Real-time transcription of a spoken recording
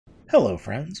Hello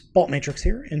friends, Baltmatrix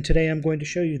here, and today I'm going to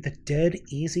show you the dead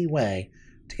easy way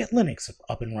to get Linux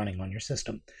up and running on your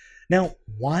system. Now,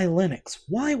 why Linux?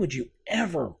 Why would you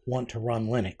ever want to run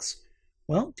Linux?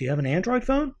 Well, do you have an Android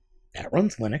phone? That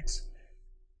runs Linux.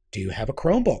 Do you have a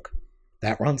Chromebook?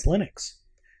 That runs Linux.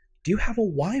 Do you have a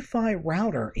Wi-Fi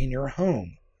router in your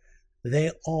home?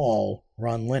 They all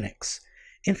run Linux.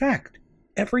 In fact,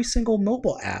 every single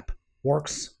mobile app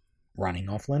works running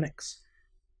off Linux.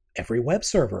 Every web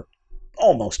server,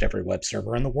 almost every web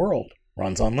server in the world,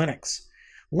 runs on Linux.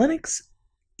 Linux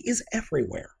is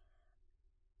everywhere.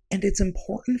 And it's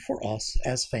important for us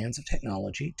as fans of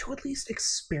technology to at least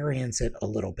experience it a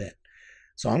little bit.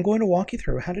 So I'm going to walk you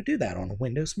through how to do that on a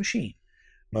Windows machine.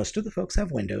 Most of the folks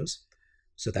have Windows,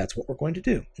 so that's what we're going to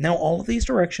do. Now all of these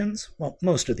directions, well,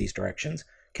 most of these directions,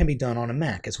 can be done on a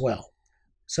Mac as well.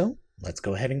 So let's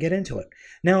go ahead and get into it.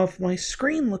 Now if my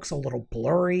screen looks a little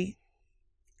blurry,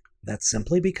 that's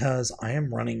simply because I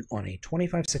am running on a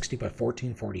 2560 by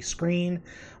 1440 screen.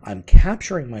 I'm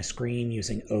capturing my screen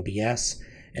using OBS,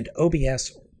 and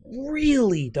OBS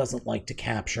really doesn't like to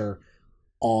capture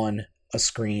on a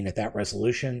screen at that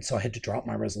resolution, so I had to drop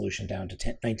my resolution down to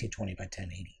 1920 by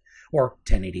 1080, or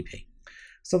 1080p.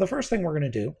 So the first thing we're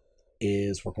going to do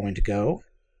is we're going to go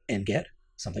and get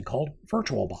something called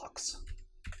VirtualBox.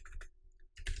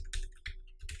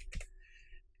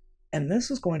 And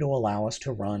this is going to allow us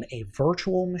to run a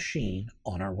virtual machine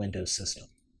on our Windows system.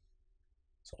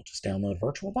 So I'll just download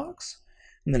VirtualBox.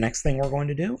 And the next thing we're going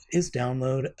to do is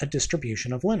download a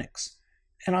distribution of Linux.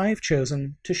 And I've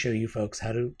chosen to show you folks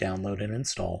how to download and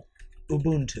install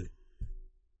Ubuntu.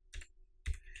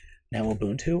 Now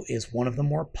Ubuntu is one of the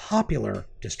more popular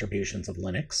distributions of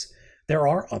Linux. There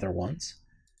are other ones.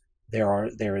 There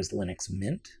is Linux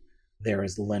Mint. There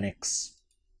is Linux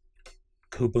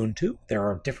Kubuntu. There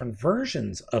are different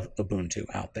versions of Ubuntu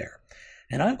out there.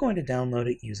 And I'm going to download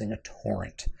it using a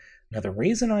torrent. Now the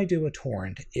reason I do a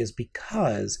torrent is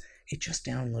because it just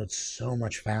downloads so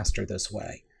much faster this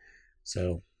way.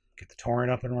 So get the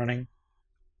torrent up and running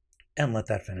and let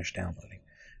that finish downloading.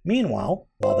 Meanwhile,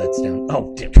 while that's down,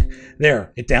 oh,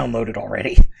 there, it downloaded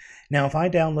already. Now if I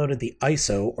downloaded the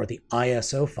ISO or the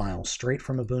ISO file straight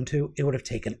from Ubuntu, it would have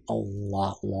taken a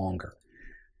lot longer.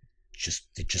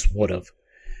 It just would have.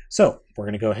 So we're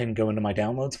going to go ahead and go into my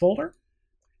downloads folder.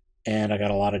 And I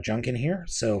got a lot of junk in here.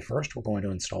 So first we're going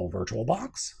to install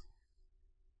VirtualBox.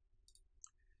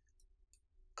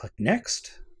 Click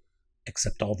Next.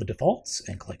 Accept all the defaults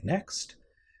and click Next.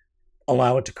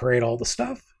 Allow it to create all the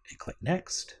stuff and click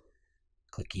Next.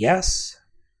 Click Yes.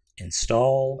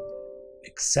 Install.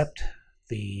 Accept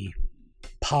the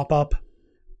pop-up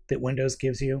that Windows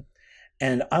gives you.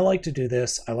 And I like to do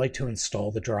this. I like to install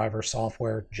the driver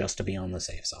software just to be on the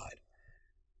safe side.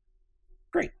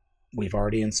 Great. We've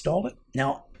already installed it.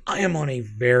 Now, I am on a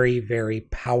very, very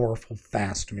powerful,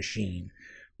 fast machine.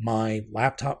 My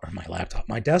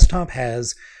desktop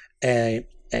has an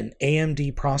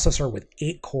AMD processor with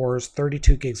 8 cores,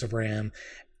 32 gigs of RAM,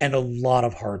 and a lot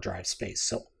of hard drive space.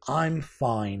 So I'm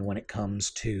fine when it comes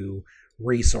to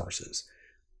resources.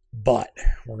 But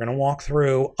we're going to walk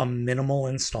through a minimal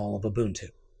install of Ubuntu.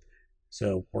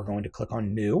 So we're going to click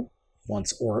on New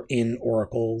once or in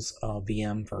Oracle's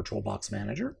VM VirtualBox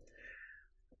Manager.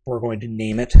 We're going to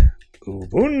name it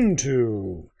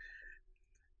Ubuntu.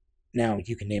 Now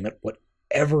you can name it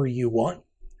whatever you want.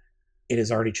 It has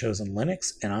already chosen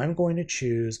Linux, and I'm going to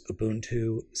choose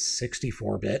Ubuntu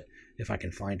 64-bit if I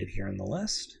can find it here in the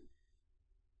list.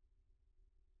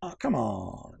 Oh, come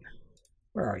on.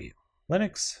 Where are you?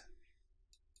 Linux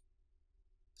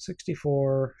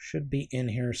 64 should be in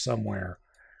here somewhere.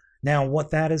 Now,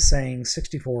 what that is saying,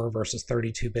 64 versus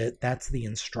 32-bit, that's the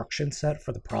instruction set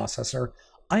for the processor.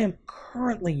 I am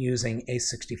currently using a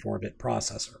 64-bit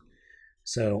processor.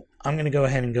 So I'm going to go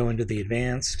ahead and go into the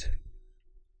advanced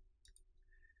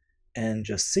and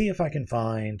just see if I can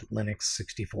find Linux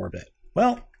 64-bit.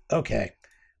 Well, okay.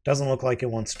 Doesn't look like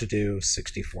it wants to do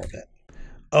 64-bit.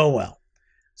 Oh well.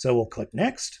 So we'll click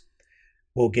Next.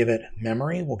 We'll give it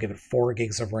memory. We'll give it 4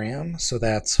 gigs of RAM. So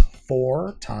that's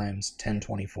 4 times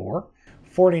 1024,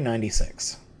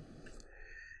 4096.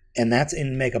 And that's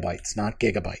in megabytes, not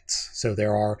gigabytes. So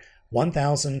there are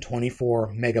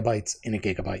 1024 megabytes in a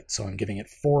gigabyte. So I'm giving it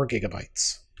 4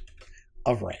 gigabytes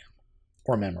of RAM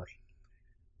or memory.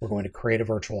 We're going to create a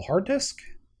virtual hard disk.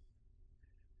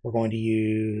 We're going to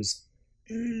use,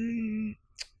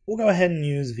 we'll go ahead and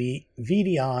use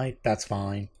VDI. That's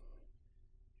fine.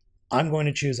 I'm going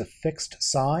to choose a fixed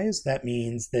size. That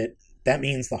means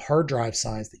the hard drive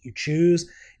size that you choose,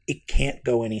 it can't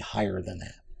go any higher than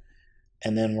that.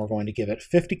 And then we're going to give it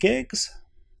 50 gigs.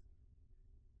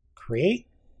 Create.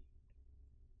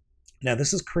 Now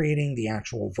this is creating the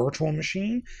actual virtual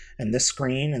machine, and this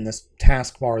screen and this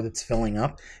taskbar that's filling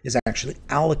up is actually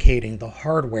allocating the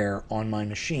hardware on my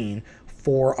machine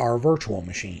for our virtual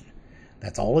machine.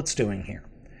 That's all it's doing here.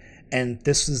 And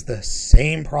this is the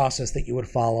same process that you would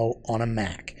follow on a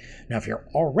Mac. Now if you're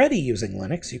already using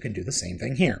Linux, you can do the same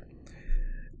thing here.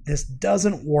 This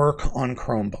doesn't work on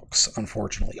Chromebooks,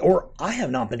 unfortunately, or I have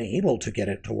not been able to get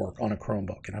it to work on a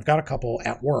Chromebook. And I've got a couple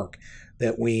at work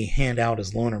that we hand out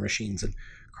as loaner machines, and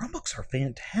Chromebooks are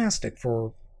fantastic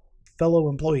for fellow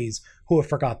employees who have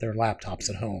forgot their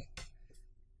laptops at home.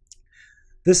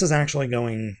 This is actually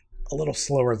going a little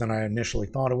slower than I initially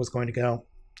thought it was going to go.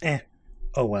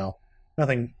 Oh well.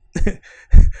 Nothing.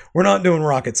 We're not doing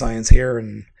rocket science here,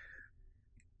 and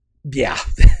yeah.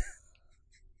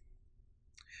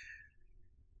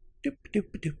 I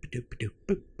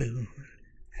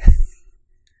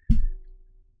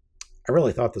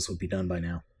really thought this would be done by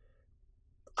now.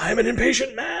 I'm an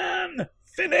impatient man!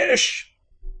 Finish!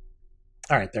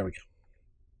 Alright, there we go.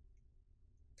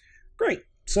 Great.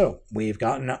 So, we've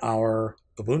gotten our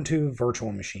Ubuntu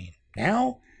virtual machine.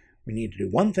 Now, we need to do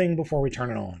one thing before we turn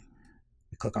it on.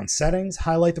 We click on Settings,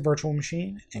 highlight the virtual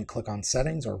machine, and click on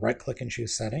Settings, or right-click and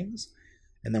choose Settings.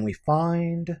 And then we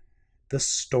find the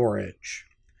storage.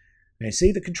 Now you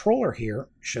see the controller here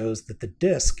shows that the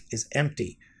disk is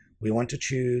empty. We want to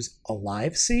choose a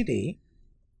live CD,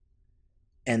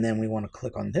 and then we want to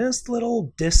click on this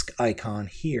little disk icon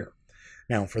here.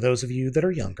 Now, for those of you that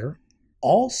are younger,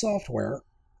 all software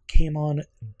came on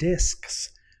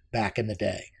disks back in the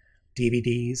day.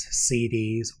 DVDs,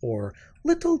 CDs, or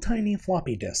little tiny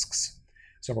floppy disks.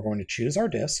 So we're going to choose our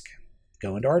disk,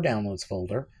 go into our Downloads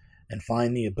folder, and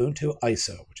find the Ubuntu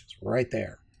ISO, which is right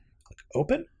there. Click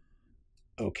Open,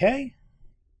 OK,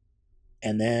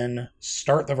 and then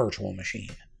start the virtual machine.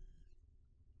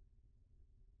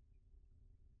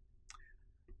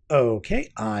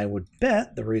 Okay, I would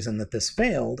bet the reason that this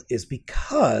failed is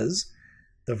because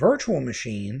the virtual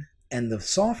machine and the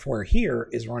software here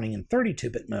is running in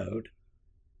 32-bit mode,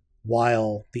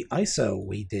 while the ISO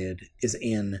we did is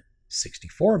in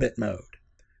 64-bit mode.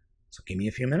 So give me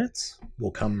a few minutes,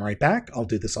 we'll come right back, I'll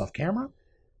do this off camera,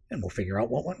 and we'll figure out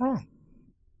what went wrong.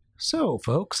 So,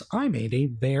 folks, I made a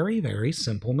very, very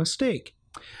simple mistake.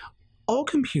 All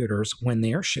computers, when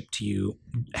they are shipped to you,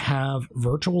 have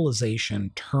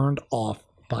virtualization turned off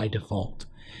by default.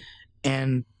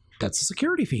 And that's a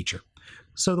security feature.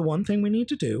 So the one thing we need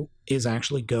to do is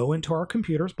actually go into our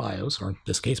computer's BIOS, or in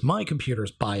this case, my computer's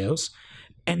BIOS,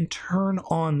 and turn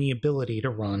on the ability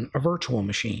to run a virtual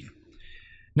machine.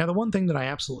 Now, the one thing that I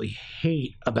absolutely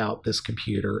hate about this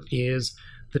computer is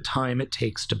the time it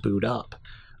takes to boot up.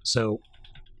 So,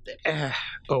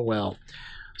 oh well.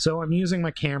 So I'm using my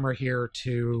camera here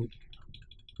to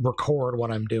record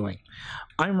what I'm doing.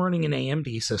 I'm running an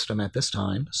AMD system at this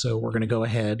time, so we're going to go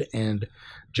ahead and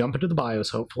jump into the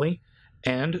BIOS, hopefully,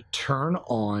 and turn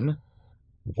on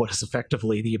what is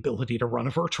effectively the ability to run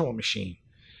a virtual machine.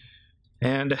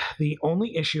 And the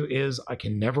only issue is I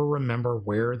can never remember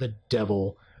where the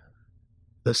devil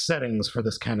the settings for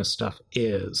this kind of stuff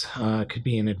is. It could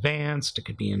be in Advanced, it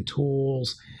could be in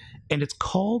Tools, and it's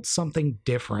called something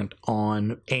different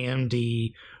on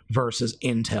AMD versus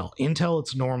Intel. Intel,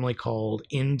 it's normally called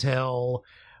Intel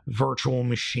Virtual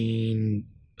Machine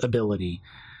Ability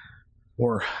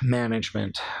or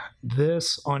Management.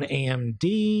 This on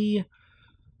AMD,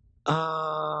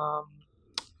 I'm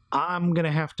going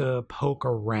to have to poke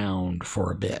around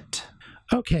for a bit.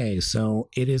 Okay, so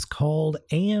it is called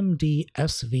AMD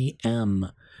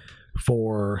SVM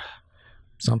for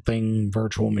something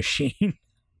virtual machine.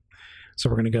 So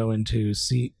we're going to go into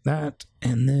see that,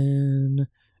 and then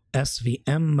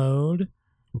SVM mode.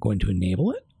 We're going to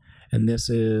enable it, and this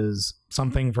is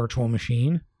something virtual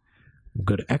machine. We'll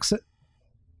go to exit.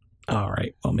 All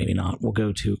right, well, maybe not. We'll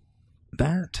go to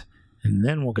that, and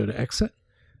then we'll go to exit,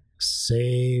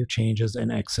 save changes,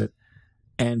 and exit,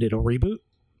 and it'll reboot.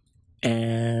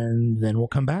 And then we'll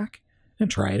come back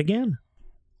and try it again.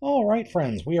 All right,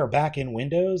 friends, we are back in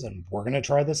Windows, and we're going to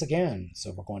try this again.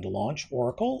 So we're going to launch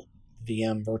Oracle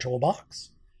VM VirtualBox,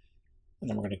 and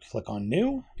then we're going to click on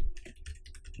New,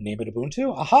 name it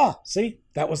Ubuntu. Aha! See,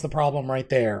 that was the problem right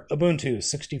there. Ubuntu,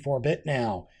 64-bit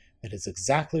now. That is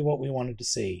exactly what we wanted to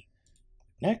see.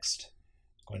 Next,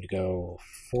 I'm going to go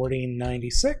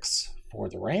 4096 for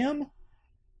the RAM,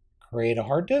 create a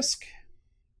hard disk,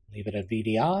 leave it at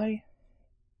VDI.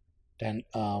 Then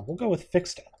we'll go with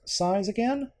fixed size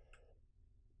again.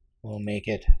 We'll make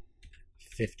it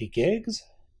 50 gigs.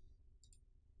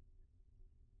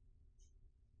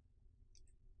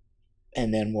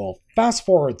 And then we'll fast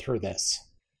forward through this.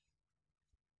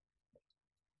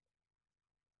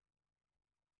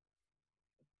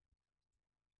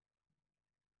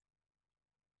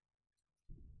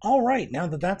 All right, now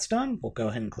that that's done, we'll go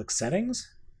ahead and click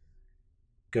Settings.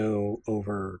 Go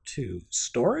over to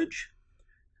Storage.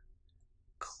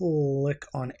 Click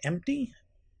on Empty,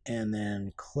 and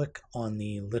then click on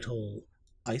the little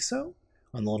ISO,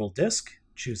 on the little disk.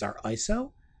 Choose our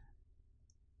ISO,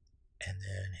 and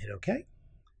then hit OK.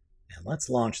 And let's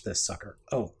launch this sucker.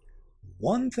 Oh,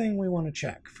 one thing we want to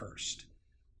check first.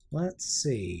 Let's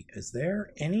see, is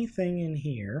there anything in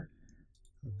here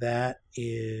that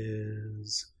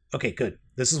is... Okay, good.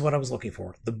 This is what I was looking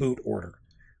for, the boot order.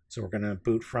 So we're going to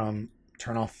boot from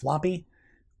turn off floppy,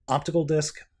 optical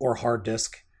disk, or hard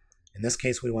disk. In this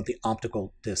case, we want the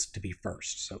optical disk to be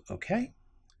first. So, okay,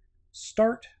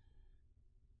 start,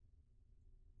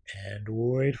 and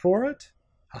wait for it.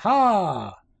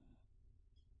 Ha-ha!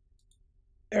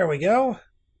 There we go.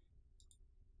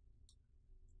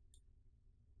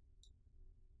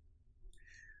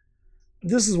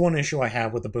 This is one issue I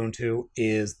have with Ubuntu,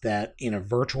 is that in a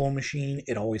virtual machine,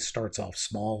 it always starts off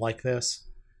small like this.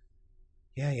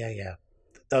 Yeah.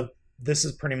 This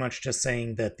is pretty much just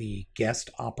saying that the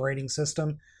guest operating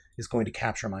system is going to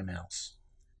capture my mouse.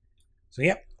 So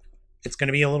yep, it's going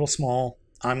to be a little small.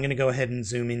 I'm going to go ahead and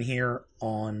zoom in here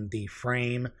on the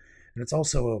frame, and it's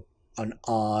also an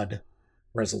odd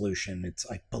resolution. It's,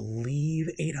 I believe,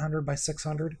 800 by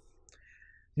 600.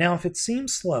 Now, if it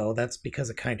seems slow, that's because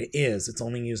it kind of is. It's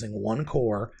only using one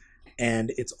core,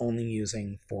 and it's only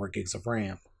using 4 gigs of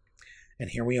RAM.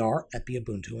 And here we are at the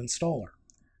Ubuntu installer.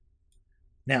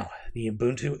 Now, the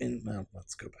Ubuntu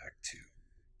let's go back to...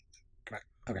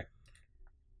 Okay.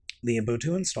 The Ubuntu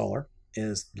installer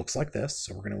looks like this,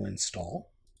 so we're going to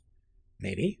install.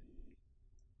 Maybe.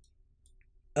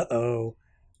 Uh-oh.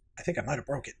 I think I might have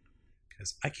broke it,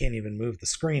 because I can't even move the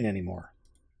screen anymore.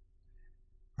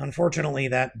 Unfortunately,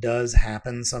 that does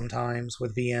happen sometimes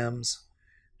with VMs.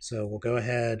 So we'll go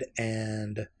ahead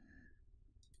and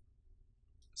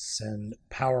send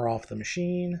power off the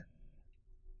machine.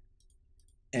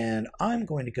 And I'm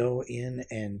going to go in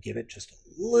and give it just a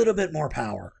little bit more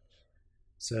power.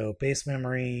 So base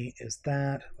memory is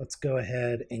that. Let's go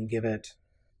ahead and give it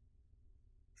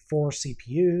 4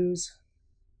 CPUs.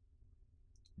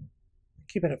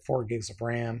 Keep it at 4 gigs of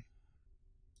RAM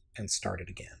and start it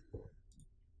again.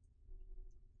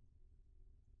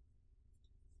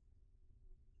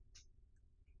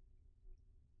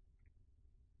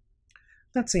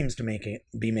 That seems to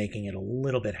be making it a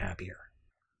little bit happier.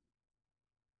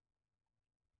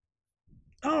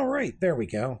 All right, there we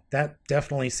go. That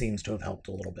definitely seems to have helped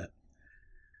a little bit.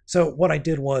 So what I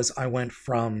did was I went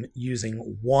from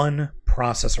using 1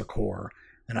 processor core,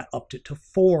 and I upped it to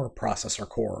 4 processor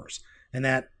cores, and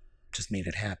that just made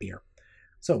it happier.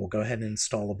 So we'll go ahead and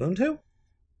install Ubuntu.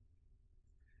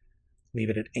 Leave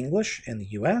it at English in the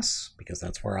US, because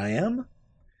that's where I am.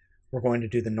 We're going to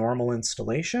do the normal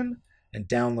installation and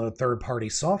download third-party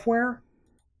software.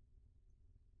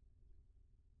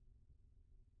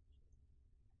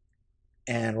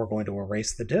 And we're going to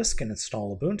erase the disk and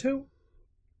install Ubuntu.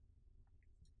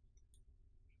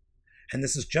 And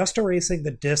this is just erasing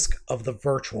the disk of the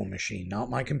virtual machine, not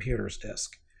my computer's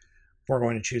disk. We're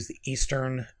going to choose the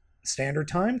Eastern Standard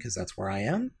Time, because that's where I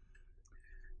am.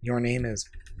 Your name is,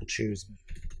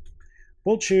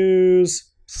 we'll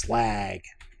choose Slag.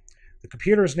 The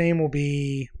computer's name will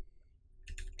be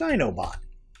Dinobot.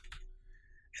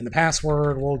 And the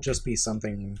password will just be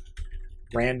something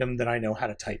random that I know how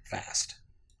to type fast.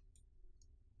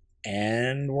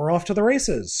 And we're off to the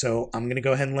races. So I'm going to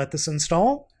go ahead and let this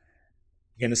install.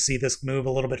 You're going to see this move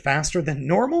a little bit faster than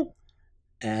normal,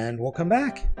 and we'll come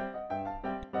back.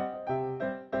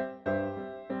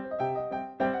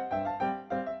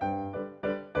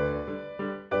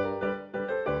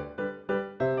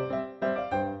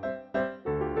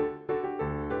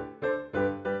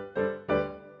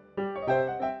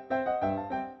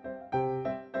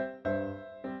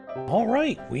 All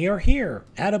right, we are here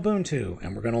at Ubuntu,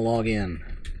 and we're going to log in.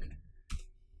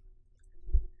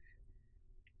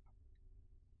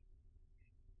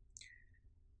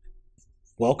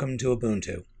 Welcome to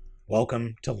Ubuntu.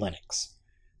 Welcome to Linux.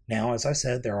 Now, as I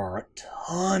said, there are a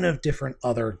ton of different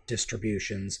other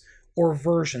distributions or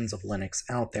versions of Linux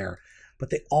out there,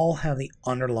 but they all have the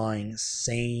underlying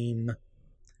same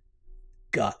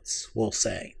guts, we'll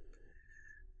say.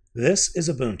 This is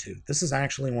Ubuntu. This is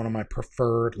actually one of my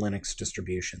preferred Linux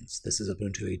distributions. This is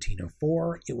Ubuntu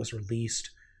 18.04. It was released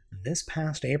this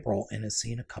past April and has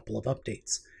seen a couple of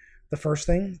updates. The first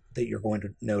thing that you're going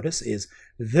to notice is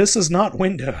this is not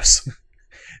Windows.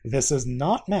 This is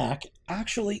not Mac.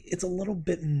 Actually, it's a little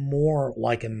bit more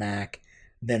like a Mac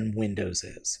than Windows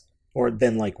is. Or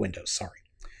than like Windows, sorry.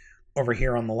 Over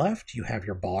here on the left, you have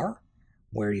your bar.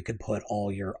 where you could put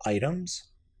all your items,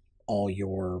 all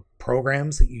your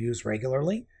programs that you use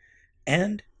regularly,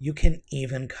 and you can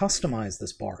even customize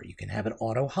this bar. You can have it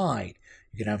auto hide.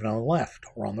 You can have it on the left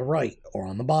or on the right or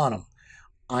on the bottom.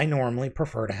 I normally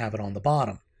prefer to have it on the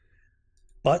bottom,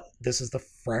 but this is the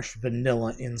fresh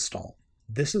vanilla install.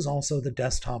 This is also the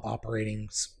desktop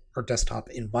desktop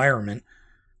environment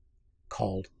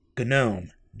called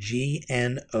GNOME,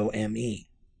 GNOME.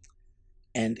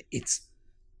 And it's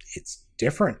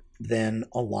different than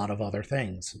a lot of other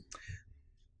things.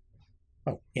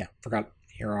 Oh, yeah, forgot.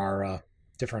 Here are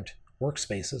different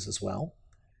workspaces as well.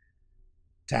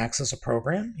 To access a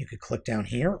program, you could click down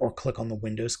here or click on the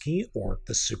Windows key, or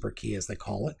the super key as they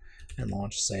call it, and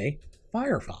launch, say,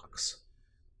 Firefox.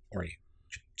 Or you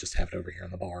just have it over here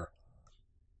in the bar.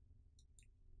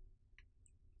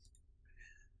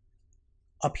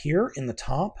 Up here in the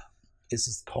top, this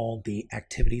is called the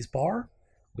Activities bar.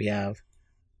 We have,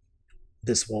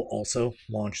 this will also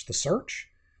launch the search.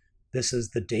 This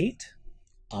is the date,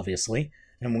 obviously,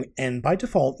 and by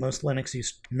default, most Linux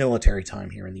use military time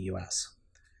here in the US.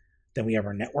 Then we have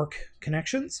our network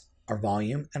connections, our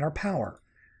volume, and our power.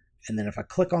 And then if I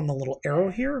click on the little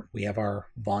arrow here, we have our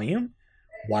volume,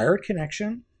 wired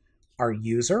connection, our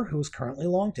user who is currently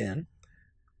logged in,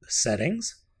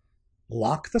 settings,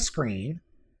 lock the screen,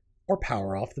 or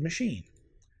power off the machine.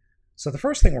 So the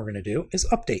first thing we're going to do is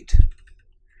update.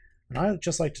 And I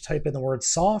just like to type in the word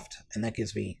soft, and that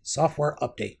gives me software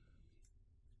update.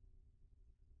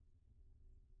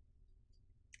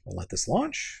 We'll let this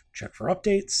launch, check for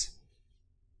updates.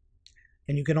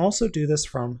 And you can also do this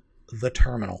from the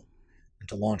terminal. And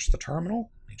to launch the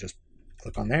terminal, you just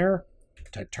click on there,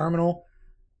 type terminal,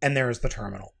 and there's the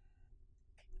terminal.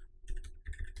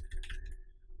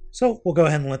 So we'll go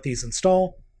ahead and let these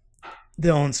install.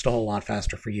 They'll install a lot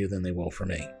faster for you than they will for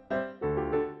me.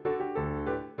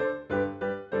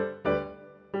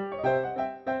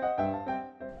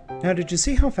 Now, did you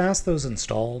see how fast those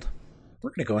installed?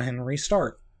 We're going to go ahead and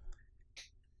restart.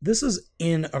 This is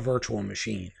in a virtual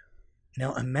machine.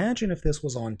 Now imagine if this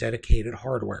was on dedicated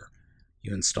hardware.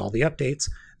 You install the updates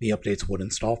would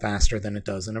install faster than it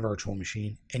does in a virtual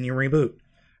machine, and you reboot.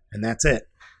 And that's it.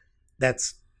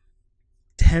 That's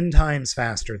 10 times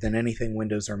faster than anything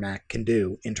Windows or Mac can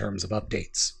do in terms of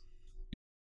updates.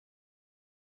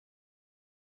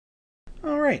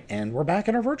 Alright, and we're back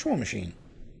in our virtual machine.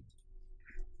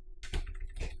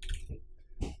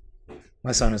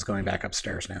 My son is going back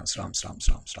upstairs now. Stomp, stomp,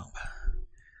 stomp, stomp.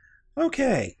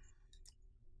 Okay.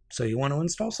 So you want to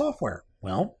install software?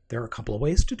 Well, there are a couple of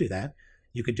ways to do that.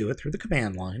 You could do it through the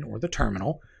command line or the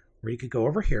terminal, or you could go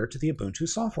over here to the Ubuntu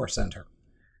Software Center.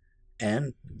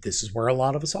 And this is where a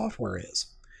lot of the software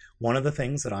is. One of the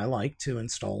things that I like to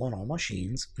install on all my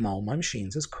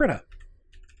machines is Krita.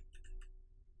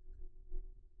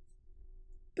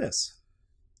 This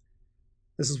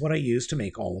is what I use to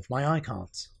make all of my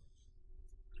icons.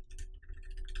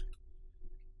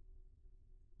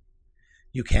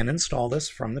 You can install this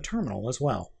from the terminal as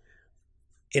well.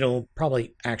 It'll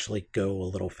probably actually go a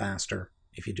little faster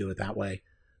if you do it that way,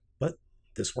 but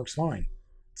this works fine.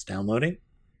 It's downloading,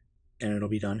 and it'll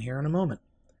be done here in a moment.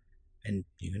 And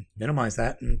you can minimize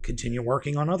that and continue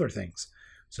working on other things.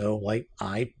 So, like,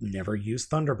 I never use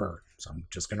Thunderbird, so I'm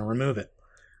just going to remove it.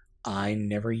 I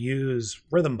never use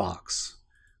Rhythmbox,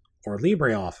 or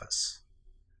LibreOffice,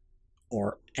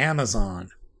 or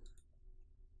Amazon,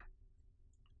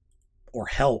 or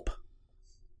Help.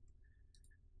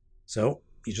 So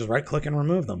you just right click and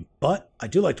remove them. But I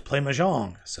do like to play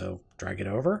Mahjong, so drag it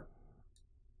over.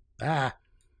 Come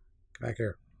back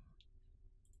here.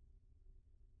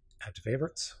 Add to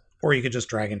favorites. Or you could just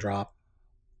drag and drop.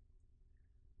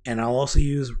 And I'll also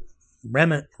use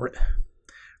Remina.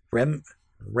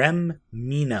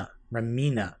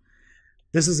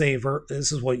 This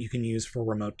is what you can use for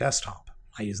remote desktop.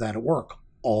 I use that at work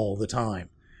all the time.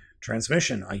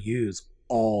 Transmission, I use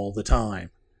all the time.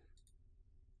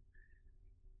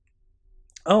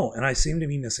 Oh, and I seem to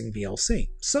be missing VLC.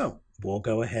 So we'll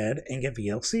go ahead and get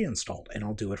VLC installed, and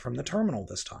I'll do it from the terminal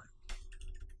this time.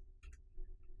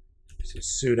 So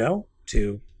sudo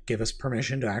to give us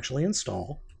permission to actually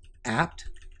install,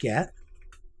 apt-get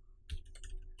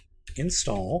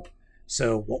install.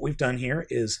 So what we've done here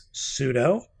is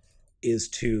sudo is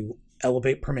to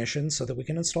elevate permissions so that we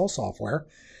can install software.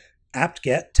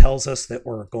 apt-get tells us that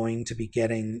we're going to be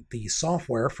getting the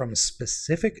software from a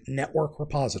specific network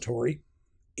repository.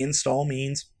 Install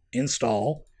means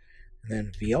install, and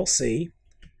then VLC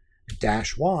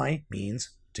 -y means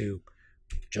to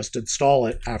just install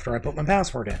it after I put my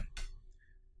password in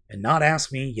and not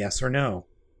ask me yes or no.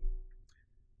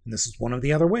 And this is one of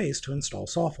the other ways to install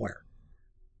software.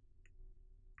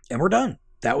 And we're done.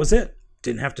 That was it.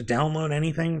 Didn't have to download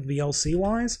anything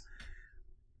VLC-wise.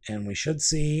 And we should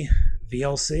see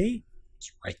VLC.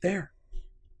 It's right there.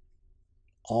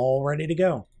 All ready to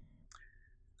go.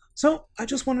 So I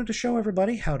just wanted to show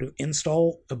everybody how to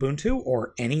install Ubuntu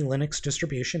or any Linux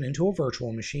distribution into a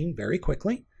virtual machine very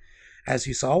quickly. As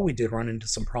you saw, we did run into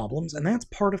some problems, and that's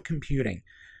part of computing.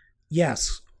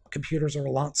 Yes, computers are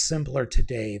a lot simpler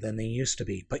today than they used to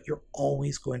be, but you're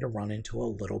always going to run into a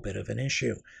little bit of an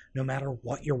issue, no matter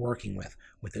what you're working with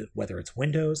it, whether it's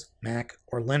Windows, Mac,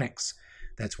 or Linux.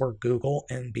 That's where Google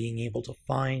and being able to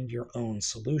find your own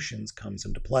solutions comes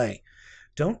into play.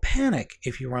 Don't panic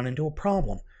if you run into a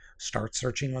problem. Start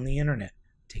searching on the internet.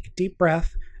 Take a deep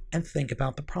breath and think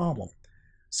about the problem.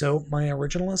 So my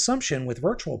original assumption with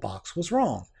VirtualBox was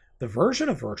wrong. The version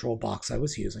of VirtualBox I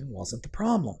was using wasn't the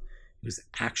problem. It was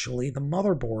actually the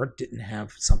motherboard didn't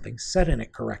have something set in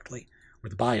it correctly, or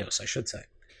the BIOS, I should say.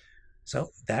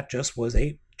 So that just was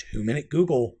a 2-minute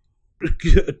Google,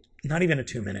 not even a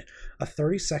 2-minute, a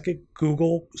 30-second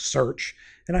Google search,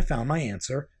 and I found my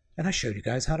answer, and I showed you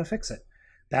guys how to fix it.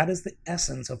 That is the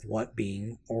essence of what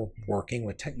being or working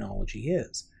with technology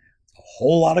is. It's a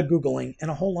whole lot of Googling and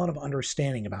a whole lot of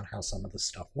understanding about how some of this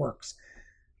stuff works.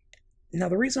 Now,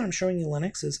 the reason I'm showing you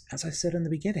Linux is, as I said in the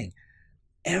beginning,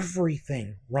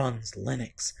 everything runs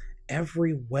Linux.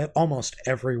 Almost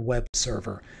every web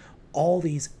server, all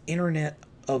these Internet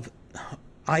of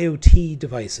IoT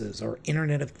devices or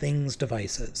Internet of Things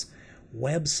devices,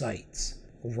 websites,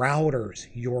 routers,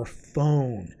 your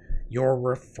phone, your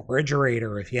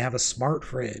refrigerator if you have a smart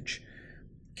fridge,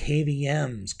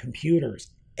 KVMs,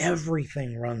 computers,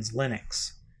 everything runs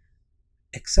Linux,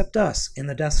 except us in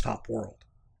the desktop world.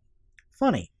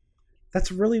 Funny.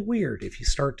 That's really weird if you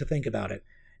start to think about it.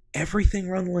 Everything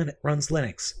runs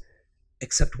Linux,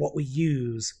 except what we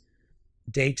use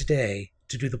day to day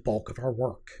to do the bulk of our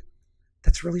work.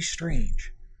 That's really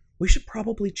strange. We should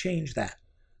probably change that,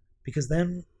 because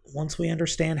then once we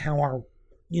understand how our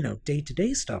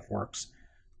day-to-day stuff works,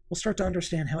 we'll start to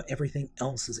understand how everything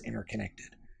else is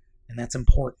interconnected, and that's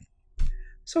important.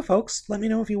 So folks, let me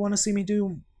know if you want to see me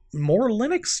do more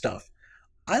Linux stuff.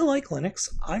 I like Linux.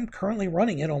 I'm currently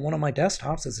running it on one of my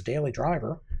desktops as a daily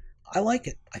driver. I like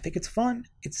it. I think it's fun.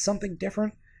 It's something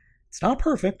different. It's not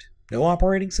perfect. No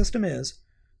operating system is.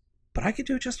 But I can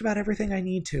do just about everything I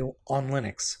need to on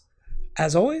Linux.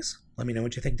 As always, let me know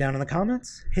what you think down in the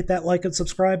comments. Hit that like and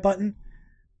subscribe button.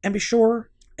 And be sure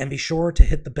to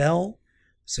hit the bell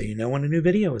so you know when a new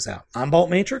video is out. I'm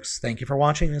Baltmatrix. Thank you for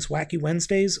watching this Wacky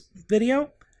Wednesdays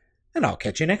video, and I'll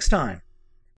catch you next time.